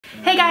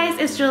Hey guys,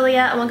 it's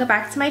Julia and welcome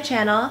back to my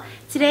channel.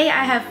 Today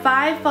I have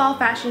 5 fall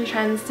fashion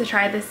trends to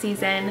try this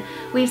season.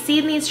 We've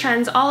seen these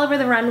trends all over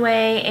the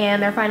runway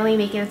and they're finally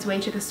making its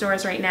way to the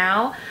stores right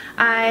now.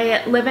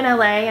 I live in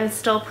LA and it's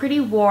still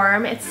pretty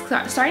warm. It's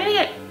starting to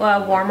get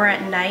warmer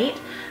at night,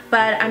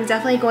 but I'm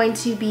definitely going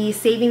to be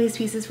saving these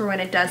pieces for when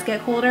it does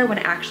get colder, when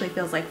it actually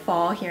feels like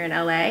fall here in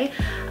LA.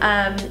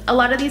 A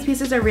lot of these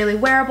pieces are really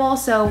wearable,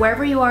 so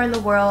wherever you are in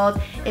the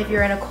world, if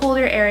you're in a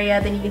colder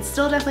area, then you can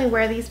still definitely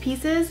wear these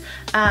pieces.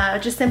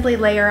 Just simply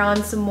layer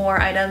on some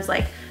more items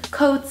like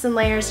coats and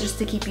layers just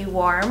to keep you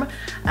warm.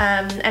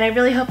 And I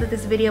really hope that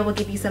this video will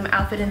give you some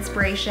outfit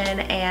inspiration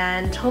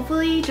and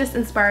hopefully just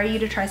inspire you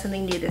to try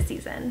something new this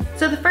season.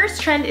 So the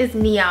first trend is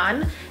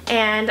neon,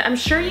 and I'm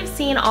sure you've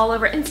seen all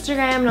over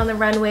Instagram and on the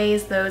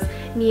runways those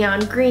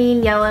neon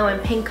green, yellow,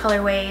 and pink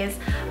colorways.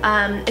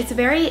 It's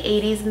very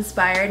 80s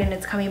inspired and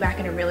it's coming back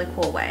in a really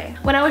cool way.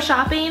 When I was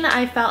shopping,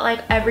 I felt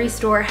like every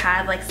store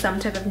had like some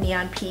type of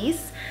neon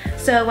piece.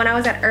 So when I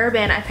was at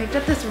Urban, I picked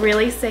up this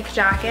really sick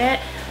jacket.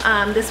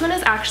 This one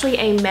is actually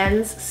a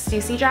men's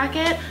Stussy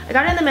jacket. I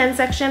got it in the men's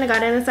section, I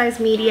got it in the size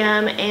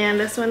medium, and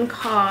this one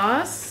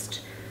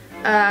cost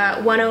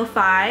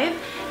 $105.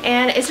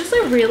 And it's just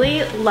a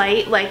really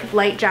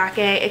light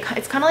jacket.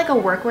 It's kind of like a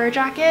workwear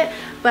jacket,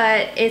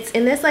 but it's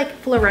in this like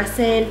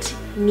fluorescent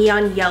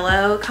neon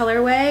yellow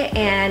colorway,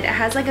 and it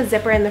has like a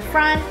zipper in the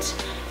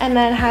front, and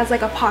then has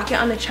like a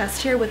pocket on the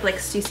chest here with like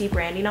Stussy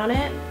branding on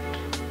it.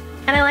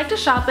 And I like to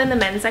shop in the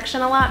men's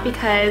section a lot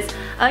because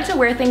I like to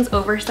wear things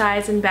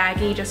oversized and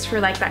baggy just for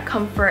like that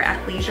comfort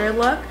athleisure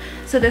look.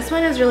 So this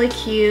one is really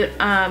cute.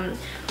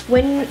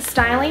 When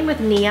styling with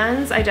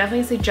neons, I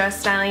definitely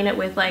suggest styling it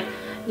with like,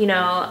 you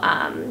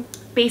know,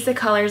 basic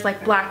colors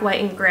like black, white,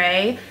 and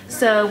gray.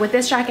 So with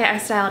this jacket, I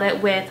styled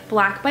it with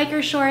black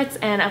biker shorts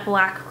and a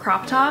black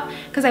crop top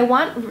because I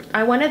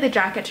wanted the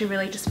jacket to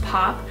really just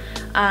pop.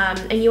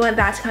 And you want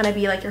that to kind of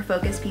be like your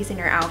focus piece in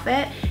your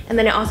outfit. And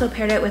then I also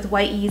paired it with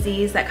white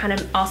Yeezys that kind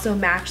of also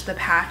match the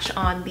patch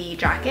on the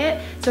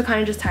jacket, so it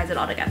kind of just ties it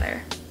all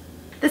together.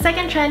 The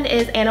second trend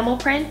is animal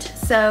print.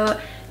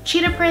 So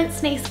cheetah print,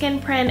 snakeskin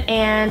print,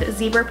 and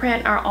zebra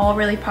print are all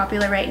really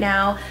popular right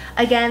now.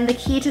 Again, the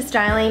key to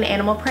styling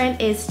animal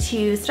print is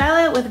to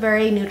style it with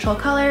very neutral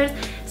colors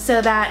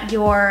so that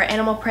your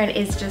animal print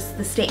is just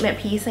the statement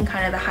piece and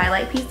kind of the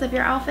highlight piece of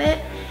your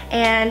outfit.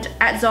 And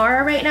at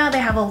Zara right now, they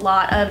have a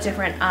lot of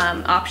different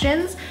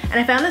options. And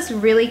I found this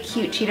really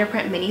cute cheetah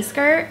print mini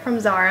skirt from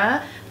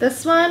Zara.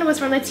 This one was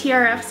from the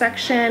TRF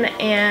section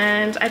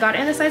and I got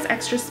it in a size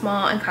extra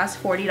small and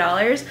cost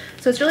 $40.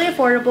 So it's really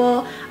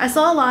affordable. I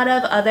saw a lot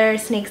of other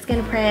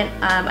snakeskin print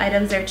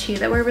items there too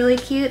that were really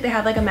cute. They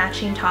have like a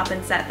matching top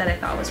and set that I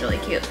thought was really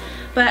cute.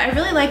 But I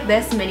really like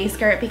this mini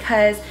skirt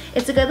because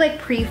it's a good like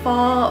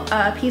pre-fall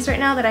piece right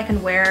now that I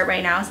can wear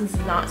right now since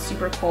it's not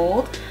super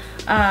cold.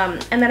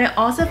 And then I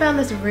also found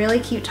this really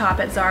cute top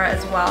at Zara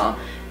as well.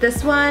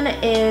 This one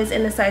is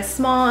in the size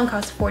small and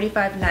costs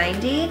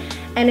 $45.90,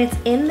 and it's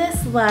in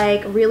this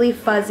like really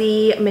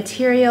fuzzy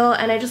material,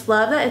 and I just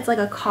love that it's like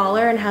a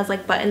collar and has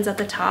like buttons at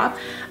the top.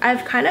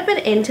 I've kind of been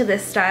into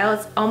this style.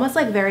 It's almost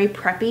like very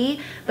preppy,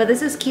 but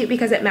this is cute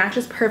because it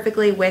matches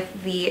perfectly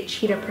with the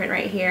cheetah print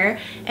right here,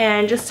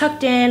 and just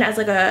tucked in as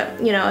like a,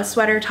 you know, a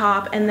sweater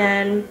top. And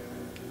then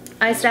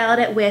I styled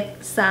it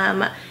with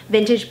some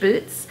vintage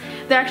boots.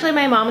 They're actually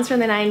my mom's from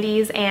the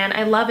 90s, and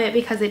I love it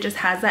because it just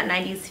has that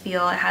 90s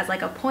feel. It has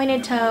like a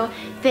pointed toe,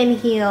 thin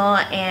heel,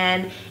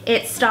 and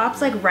it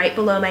stops like right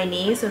below my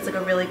knee, so it's like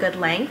a really good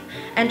length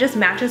and just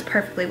matches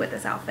perfectly with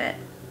this outfit.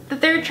 The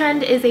third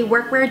trend is a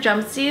workwear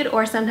jumpsuit,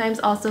 or sometimes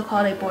also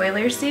called a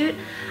boiler suit.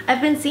 I've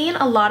been seeing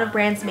a lot of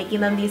brands making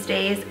them these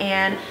days,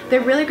 and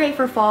they're really great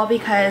for fall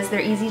because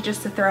they're easy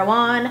just to throw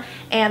on,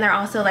 and they're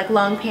also like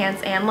long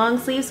pants and long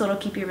sleeves, so it'll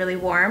keep you really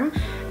warm.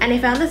 And I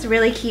found this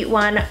really cute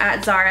one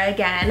at Zara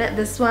again.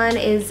 This one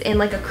is in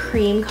like a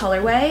cream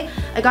colorway.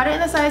 I got it in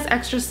the size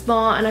extra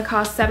small and it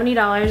cost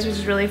 $70, which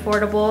is really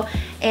affordable.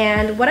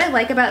 And what I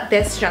like about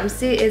this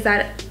jumpsuit is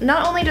that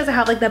not only does it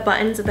have like the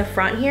buttons at the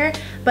front here,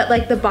 but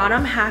like the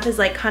bottom half is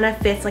like kind of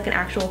fits like an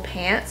actual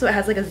pant, so it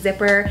has like a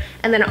zipper.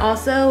 And then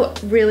also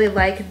really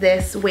like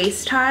this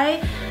waist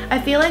tie. I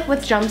feel like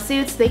with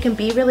jumpsuits they can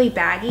be really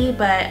baggy,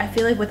 but I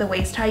feel like with a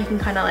waist tie you can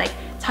kind of like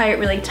tie it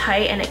really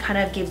tight and it kind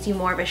of gives you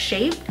more of a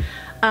shape.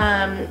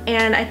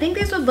 And I think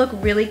these would look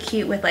really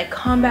cute with like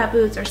combat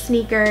boots or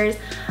sneakers.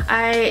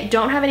 I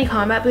don't have any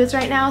combat boots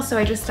right now, so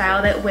I just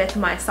styled it with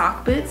my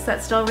sock boots.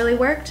 That still really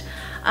worked.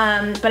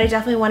 But I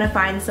definitely want to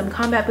find some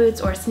combat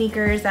boots or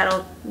sneakers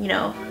that'll, you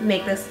know,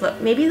 make this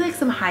look, maybe like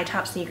some high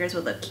top sneakers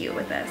would look cute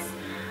with this.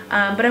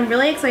 But I'm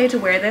really excited to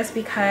wear this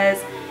because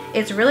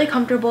it's really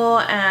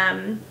comfortable.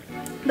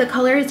 The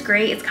color is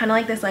great. It's kind of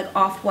like this like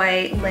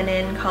off-white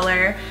linen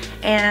color,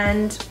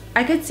 and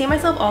I could see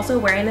myself also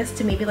wearing this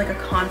to maybe like a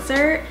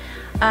concert.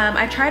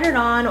 I tried it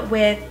on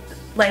with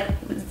like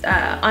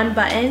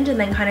unbuttoned and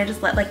then kind of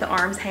just let like the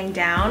arms hang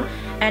down,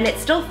 and it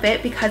still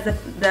fit because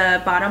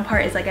the bottom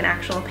part is like an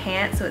actual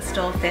pant, so it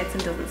still fits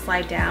and doesn't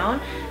slide down.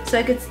 So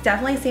I could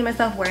definitely see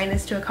myself wearing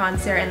this to a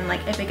concert, and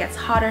like if it gets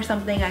hot or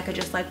something, I could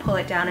just like pull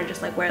it down and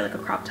just like wear like a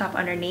crop top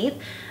underneath,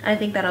 and I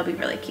think that'll be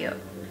really cute.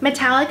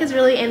 Metallic is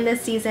really in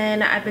this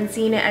season. I've been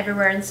seeing it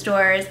everywhere in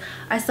stores.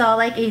 I saw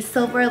like a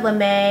silver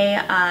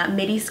lame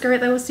midi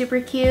skirt that was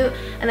super cute,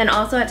 and then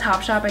also at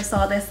Topshop I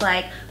saw this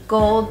like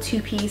gold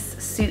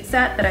two-piece suit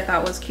set that I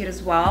thought was cute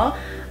as well.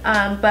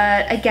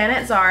 But again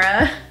at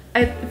Zara,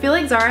 I feel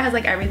like Zara has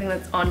like everything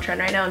that's on trend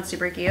right now and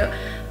super cute.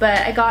 But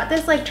I got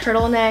this like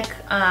turtleneck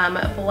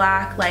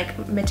black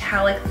like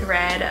metallic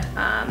thread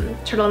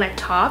turtleneck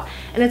top,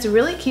 and it's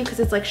really cute because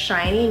it's like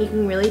shiny and you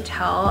can really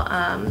tell,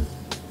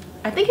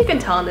 I think you can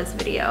tell in this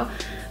video,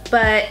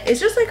 but it's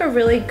just like a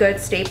really good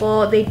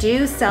staple. They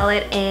do sell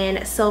it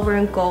in silver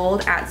and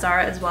gold at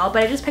Zara as well,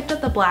 but I just picked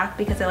up the black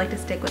because I like to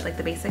stick with like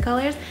the basic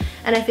colors,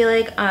 and I feel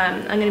like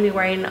I'm gonna be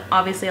wearing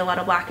obviously a lot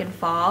of black in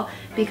fall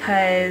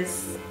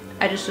because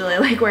I just really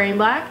like wearing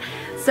black.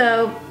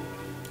 So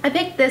I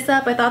picked this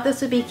up. I thought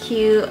this would be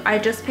cute. I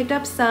just picked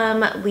up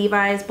some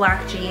Levi's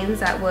black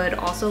jeans that would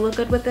also look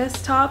good with this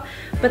top.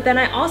 But then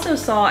I also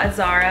saw at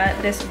Zara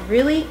this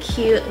really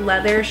cute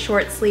leather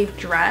short sleeve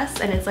dress,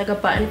 and it's like a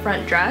button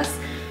front dress.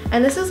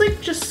 And this is like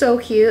just so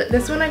cute.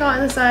 This one I got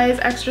in the size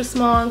extra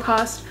small and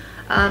cost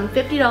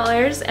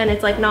 $50, and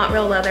it's like not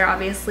real leather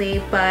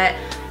obviously, but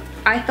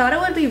I thought it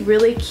would be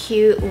really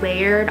cute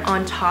layered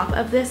on top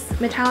of this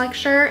metallic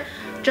shirt,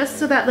 just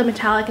so that the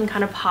metallic can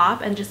kind of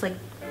pop and just like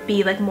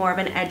be like more of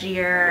an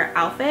edgier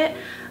outfit,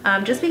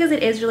 just because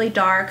it is really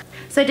dark.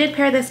 So I did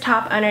pair this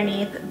top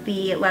underneath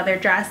the leather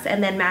dress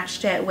and then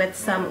matched it with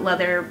some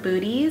leather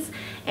booties,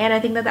 and I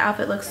think that the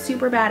outfit looks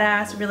super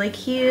badass, really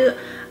cute.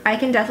 I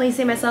can definitely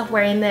see myself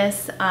wearing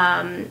this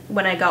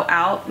when I go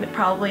out,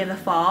 probably in the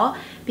fall,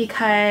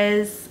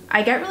 because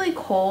I get really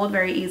cold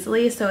very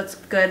easily, so it's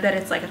good that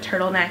it's like a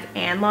turtleneck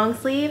and long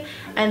sleeve,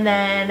 and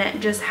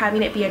then just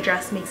having it be a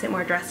dress makes it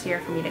more dressier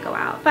for me to go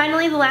out.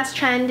 Finally, the last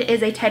trend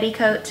is a teddy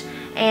coat,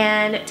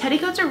 and teddy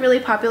coats are really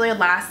popular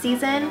last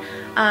season.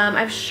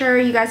 I'm sure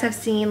you guys have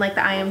seen like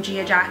the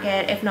IMG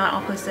jacket. If not,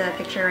 I'll post a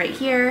picture right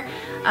here.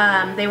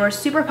 They were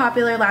super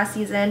popular last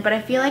season, but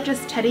I feel like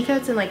just teddy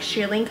coats and like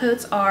shearling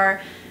coats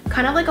are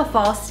kind of like a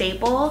fall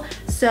staple.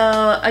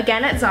 So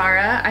again at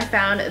Zara, I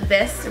found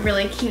this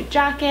really cute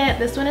jacket.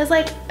 This one is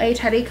like a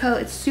teddy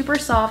coat. It's super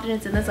soft and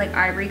it's in this like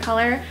ivory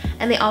color,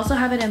 and they also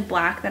have it in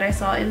black that I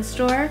saw in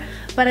store.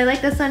 But I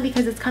like this one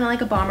because it's kind of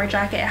like a bomber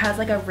jacket. It has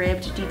like a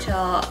ribbed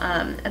detail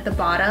at the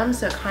bottom,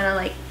 so it kind of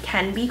like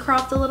can be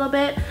cropped a little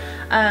bit.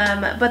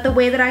 But the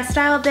way that I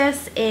styled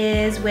this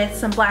is with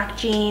some black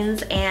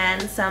jeans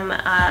and some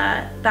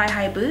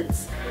thigh-high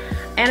boots.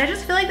 And I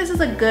just feel like this is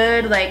a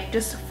good like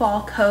just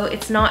fall coat.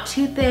 It's not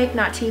too thick,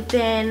 not too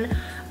thin.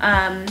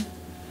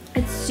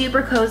 It's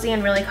super cozy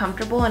and really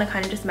comfortable, and it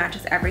kind of just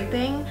matches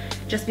everything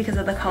just because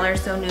of the color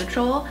is so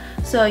neutral.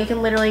 So you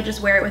can literally just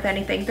wear it with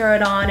anything, throw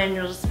it on, and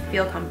you'll just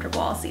feel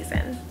comfortable all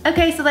season.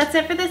 Okay, so that's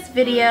it for this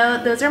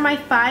video. Those are my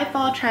 5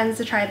 fall trends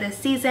to try this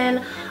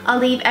season. I'll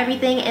leave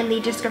everything in the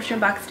description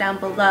box down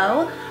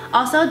below.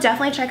 Also,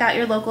 definitely check out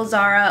your local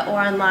Zara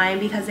or online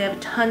because they have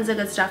tons of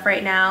good stuff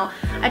right now.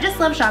 I just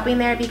love shopping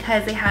there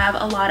because they have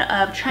a lot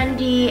of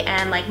trendy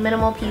and like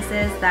minimal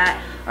pieces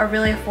that are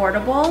really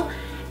affordable.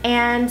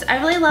 And I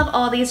really love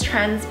all these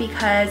trends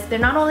because they're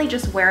not only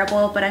just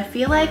wearable, but I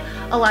feel like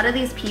a lot of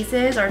these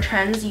pieces or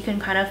trends you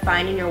can kind of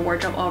find in your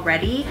wardrobe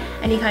already,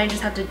 and you kind of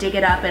just have to dig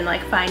it up and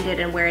like find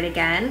it and wear it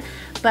again.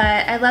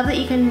 But I love that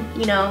you can,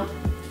 you know,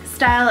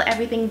 style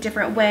everything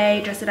different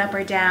way, dress it up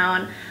or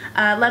down.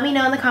 Let me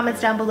know in the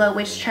comments down below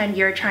which trend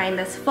you're trying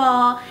this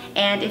fall,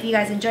 and if you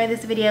guys enjoyed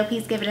this video,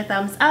 please give it a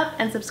thumbs up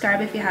and subscribe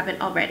if you haven't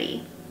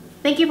already.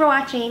 Thank you for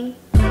watching.